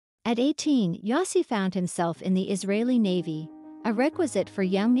At 18, Yossi found himself in the Israeli Navy, a requisite for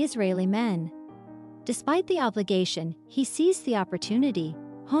young Israeli men. Despite the obligation, he seized the opportunity,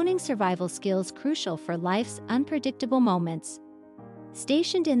 honing survival skills crucial for life's unpredictable moments.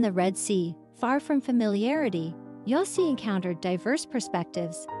 Stationed in the Red Sea, far from familiarity, Yossi encountered diverse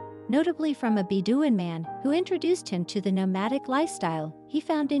perspectives, notably from a Bedouin man who introduced him to the nomadic lifestyle he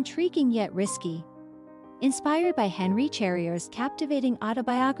found intriguing yet risky. Inspired by Henry Charrier's captivating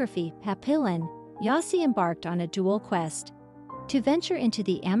autobiography, Papillon, Yossi embarked on a dual quest: to venture into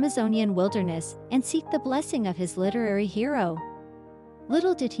the Amazonian wilderness and seek the blessing of his literary hero.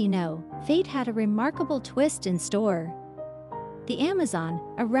 Little did he know, fate had a remarkable twist in store. The Amazon,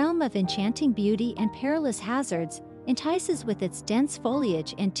 a realm of enchanting beauty and perilous hazards, entices with its dense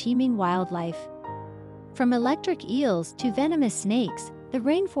foliage and teeming wildlife. From electric eels to venomous snakes, the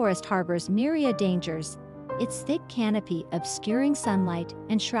rainforest harbors myriad dangers, its thick canopy obscuring sunlight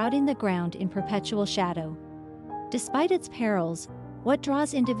and shrouding the ground in perpetual shadow. Despite its perils, what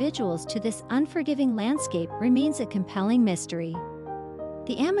draws individuals to this unforgiving landscape remains a compelling mystery.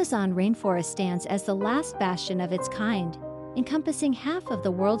 The Amazon rainforest stands as the last bastion of its kind, encompassing half of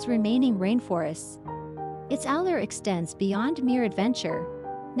the world's remaining rainforests. Its allure extends beyond mere adventure.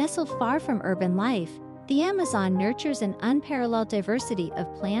 Nestled far from urban life, the Amazon nurtures an unparalleled diversity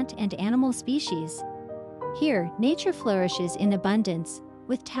of plant and animal species. Here, nature flourishes in abundance,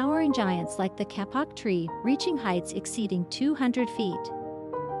 with towering giants like the kapok tree reaching heights exceeding 200 feet.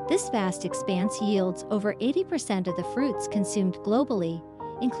 This vast expanse yields over 80% of the fruits consumed globally,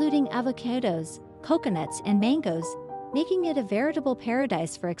 including avocados, coconuts, and mangoes, making it a veritable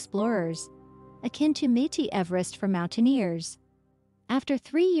paradise for explorers, akin to Métis Everest for mountaineers. After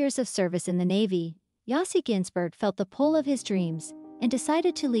 3 years of service in the Navy, Yossi Ginsberg felt the pull of his dreams and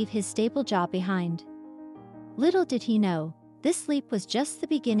decided to leave his stable job behind. Little did he know, this leap was just the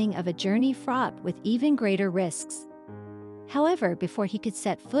beginning of a journey fraught with even greater risks. However, before he could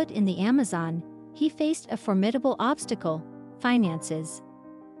set foot in the Amazon, he faced a formidable obstacle: finances.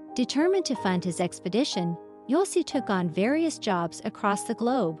 Determined to fund his expedition, Yossi took on various jobs across the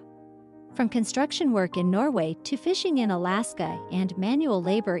globe. From construction work in Norway to fishing in Alaska and manual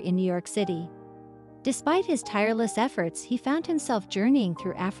labor in New York City. Despite his tireless efforts, he found himself journeying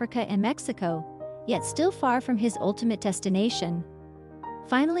through Africa and Mexico, yet still far from his ultimate destination.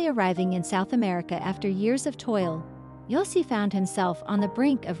 Finally arriving in South America after years of toil, Yossi found himself on the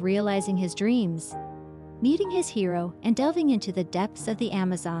brink of realizing his dreams, meeting his hero and delving into the depths of the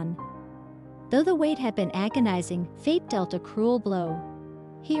Amazon. Though the wait had been agonizing, fate dealt a cruel blow.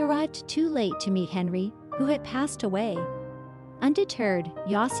 He arrived too late to meet Henry, who had passed away. Undeterred,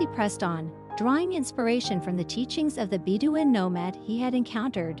 Yossi pressed on, drawing inspiration from the teachings of the Bedouin nomad he had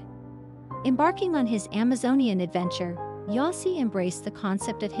encountered. Embarking on his Amazonian adventure, Yossi embraced the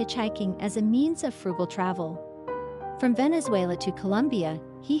concept of hitchhiking as a means of frugal travel. From Venezuela to Colombia,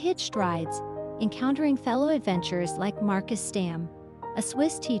 he hitched rides, encountering fellow adventurers like Marcus Stam, a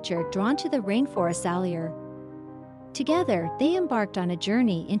Swiss teacher drawn to the rainforest's allure. Together, they embarked on a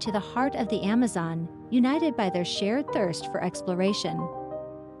journey into the heart of the Amazon, united by their shared thirst for exploration.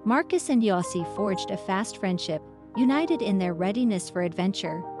 Marcus and Yossi forged a fast friendship, united in their readiness for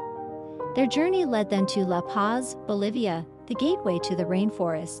adventure. Their journey led them to La Paz, Bolivia, the gateway to the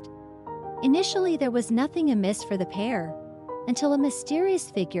rainforest. Initially, there was nothing amiss for the pair, until a mysterious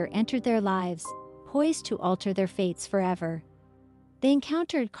figure entered their lives, poised to alter their fates forever. They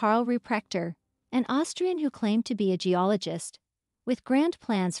encountered Karl Ruprechter, an Austrian who claimed to be a geologist, with grand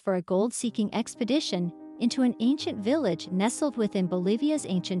plans for a gold-seeking expedition into an ancient village nestled within Bolivia's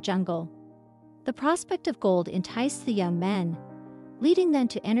ancient jungle. The prospect of gold enticed the young men, leading them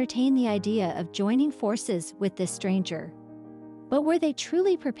to entertain the idea of joining forces with this stranger. But were they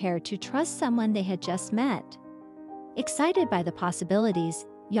truly prepared to trust someone they had just met? Excited by the possibilities,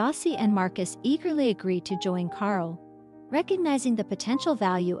 Yossi and Marcus eagerly agreed to join Karl, recognizing the potential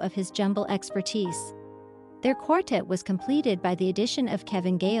value of his jungle expertise. Their quartet was completed by the addition of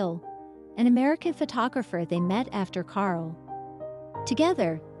Kevin Gale, an American photographer they met after Karl.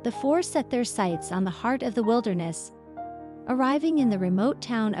 Together, the four set their sights on the heart of the wilderness. Arriving in the remote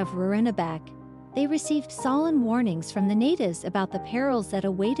town of Rurinabak, they received solemn warnings from the natives about the perils that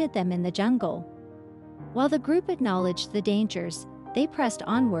awaited them in the jungle. While the group acknowledged the dangers, they pressed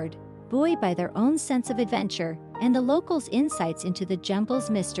onward, buoyed by their own sense of adventure and the locals' insights into the jungle's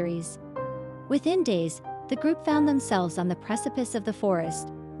mysteries. Within days, the group found themselves on the precipice of the forest,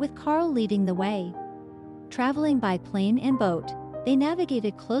 with Karl leading the way. Traveling by plane and boat, they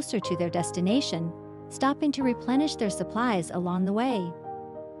navigated closer to their destination, stopping to replenish their supplies along the way.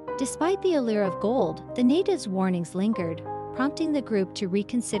 Despite the allure of gold, the natives' warnings lingered, prompting the group to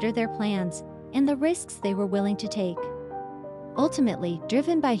reconsider their plans and the risks they were willing to take. Ultimately,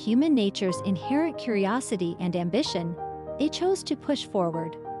 driven by human nature's inherent curiosity and ambition, they chose to push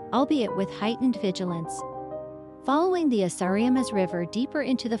forward, albeit with heightened vigilance. Following the Asariamas River deeper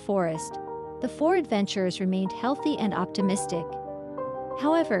into the forest, the four adventurers remained healthy and optimistic.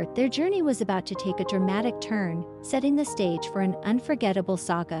 However, their journey was about to take a dramatic turn, setting the stage for an unforgettable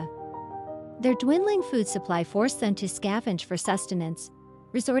saga. Their dwindling food supply forced them to scavenge for sustenance,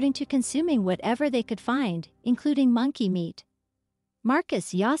 resorting to consuming whatever they could find, including monkey meat.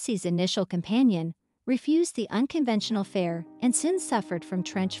 Marcus, Yossi's initial companion, refused the unconventional fare and soon suffered from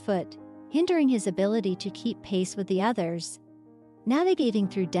trench foot, hindering his ability to keep pace with the others. Navigating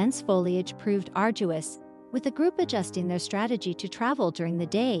through dense foliage proved arduous, with the group adjusting their strategy to travel during the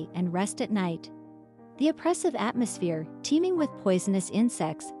day and rest at night. The oppressive atmosphere, teeming with poisonous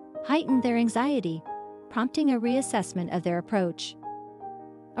insects, heightened their anxiety, prompting a reassessment of their approach.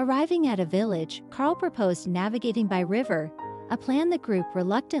 Arriving at a village, Carl proposed navigating by river, a plan the group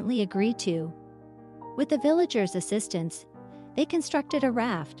reluctantly agreed to. With the villagers' assistance, they constructed a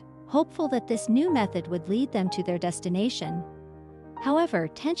raft, hopeful that this new method would lead them to their destination. However,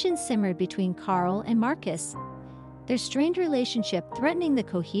 tensions simmered between Carl and Marcus, their strained relationship threatening the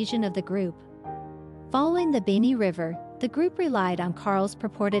cohesion of the group. Following the Beni River, the group relied on Carl's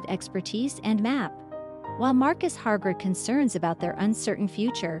purported expertise and map, while Marcus harbored concerns about their uncertain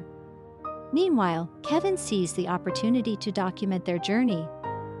future. Meanwhile, Kevin seized the opportunity to document their journey,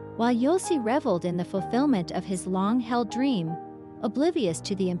 while Yossi reveled in the fulfillment of his long-held dream, oblivious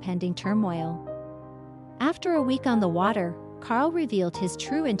to the impending turmoil. After a week on the water, Carl revealed his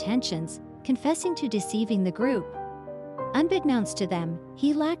true intentions, confessing to deceiving the group. Unbeknownst to them,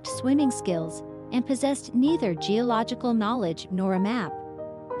 he lacked swimming skills and possessed neither geological knowledge nor a map.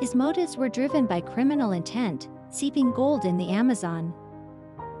 His motives were driven by criminal intent, seeking gold in the Amazon.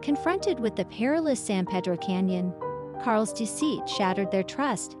 Confronted with the perilous San Pedro Canyon, Carl's deceit shattered their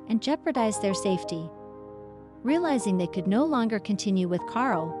trust and jeopardized their safety. Realizing they could no longer continue with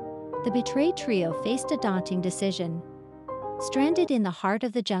Carl, the betrayed trio faced a daunting decision. Stranded in the heart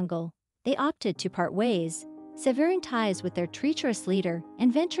of the jungle, they opted to part ways, severing ties with their treacherous leader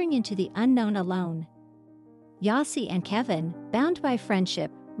and venturing into the unknown alone. Yossi and Kevin, bound by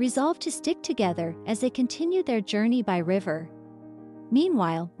friendship, resolved to stick together as they continued their journey by river.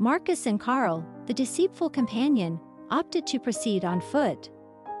 Meanwhile, Marcus and Carl, the deceitful companion, opted to proceed on foot.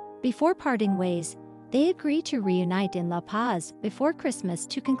 Before parting ways, they agreed to reunite in La Paz before Christmas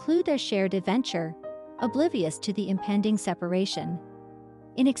to conclude their shared adventure, oblivious to the impending separation.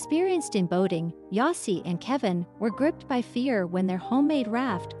 Inexperienced in boating, Yossi and Kevin were gripped by fear when their homemade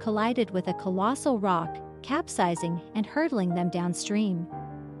raft collided with a colossal rock, capsizing and hurtling them downstream.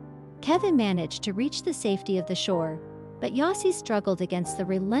 Kevin managed to reach the safety of the shore, but Yossi struggled against the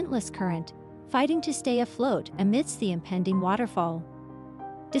relentless current, fighting to stay afloat amidst the impending waterfall.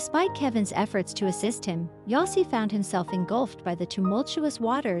 Despite Kevin's efforts to assist him, Yossi found himself engulfed by the tumultuous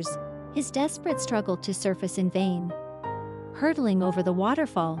waters, his desperate struggle to surface in vain. Hurtling over the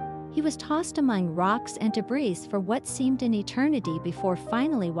waterfall, he was tossed among rocks and debris for what seemed an eternity before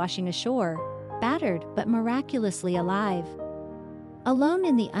finally washing ashore, battered but miraculously alive. Alone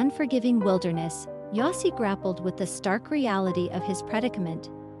in the unforgiving wilderness, Yossi grappled with the stark reality of his predicament,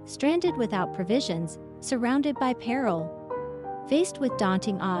 stranded without provisions, surrounded by peril. Faced with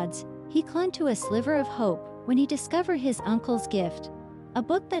daunting odds, he clung to a sliver of hope when he discovered his uncle's gift, a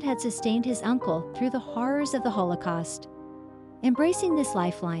book that had sustained his uncle through the horrors of the Holocaust. Embracing this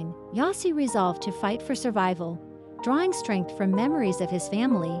lifeline, Yossi resolved to fight for survival, drawing strength from memories of his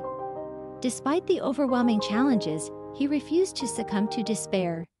family. Despite the overwhelming challenges, he refused to succumb to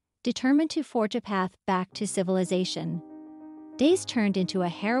despair, determined to forge a path back to civilization. Days turned into a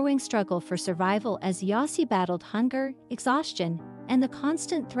harrowing struggle for survival as Yossi battled hunger, exhaustion, and the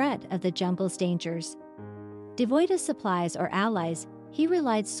constant threat of the jungle's dangers. Devoid of supplies or allies, he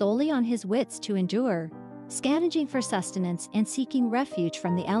relied solely on his wits to endure, scavenging for sustenance and seeking refuge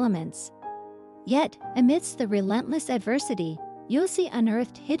from the elements. Yet, amidst the relentless adversity, Yossi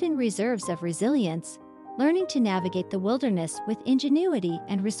unearthed hidden reserves of resilience, learning to navigate the wilderness with ingenuity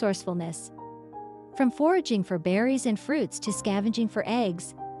and resourcefulness. From foraging for berries and fruits to scavenging for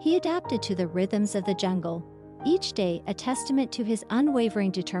eggs, he adapted to the rhythms of the jungle, each day a testament to his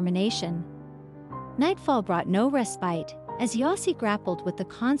unwavering determination. Nightfall brought no respite, as Yossi grappled with the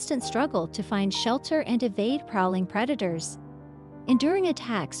constant struggle to find shelter and evade prowling predators. Enduring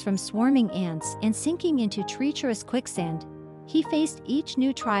attacks from swarming ants and sinking into treacherous quicksand, he faced each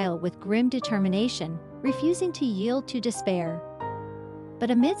new trial with grim determination, refusing to yield to despair. But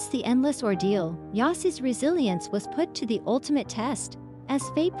amidst the endless ordeal, Yossi's resilience was put to the ultimate test, as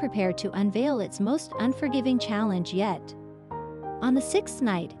fate prepared to unveil its most unforgiving challenge yet. On the sixth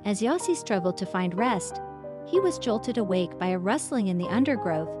night, as Yossi struggled to find rest, he was jolted awake by a rustling in the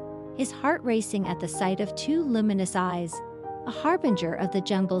undergrowth, his heart racing at the sight of two luminous eyes, a harbinger of the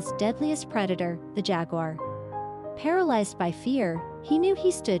jungle's deadliest predator, the jaguar. Paralyzed by fear, he knew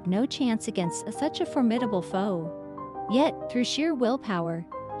he stood no chance against such a formidable foe. Yet, through sheer willpower,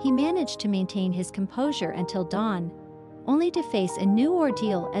 he managed to maintain his composure until dawn, only to face a new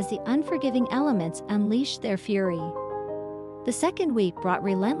ordeal as the unforgiving elements unleashed their fury. The second week brought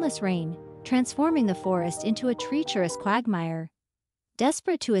relentless rain, transforming the forest into a treacherous quagmire.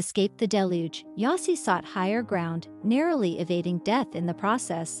 Desperate to escape the deluge, Yossi sought higher ground, narrowly evading death in the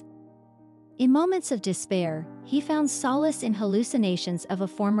process. In moments of despair, he found solace in hallucinations of a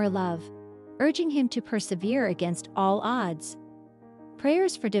former love, urging him to persevere against all odds.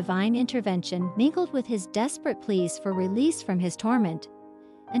 Prayers for divine intervention mingled with his desperate pleas for release from his torment,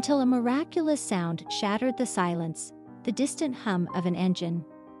 until a miraculous sound shattered the silence, the distant hum of an engine.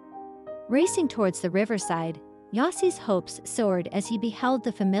 Racing towards the riverside, Yossi's hopes soared as he beheld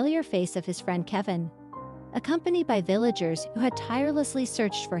the familiar face of his friend Kevin, accompanied by villagers who had tirelessly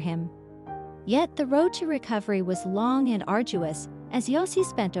searched for him. Yet the road to recovery was long and arduous, as Yossi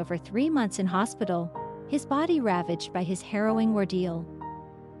spent over 3 months in hospital, his body ravaged by his harrowing ordeal.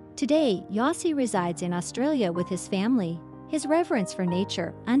 Today, Yossi resides in Australia with his family, his reverence for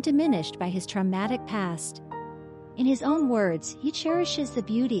nature undiminished by his traumatic past. In his own words, he cherishes the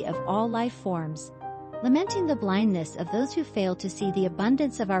beauty of all life forms, lamenting the blindness of those who fail to see the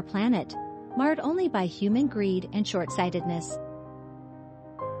abundance of our planet, marred only by human greed and short-sightedness.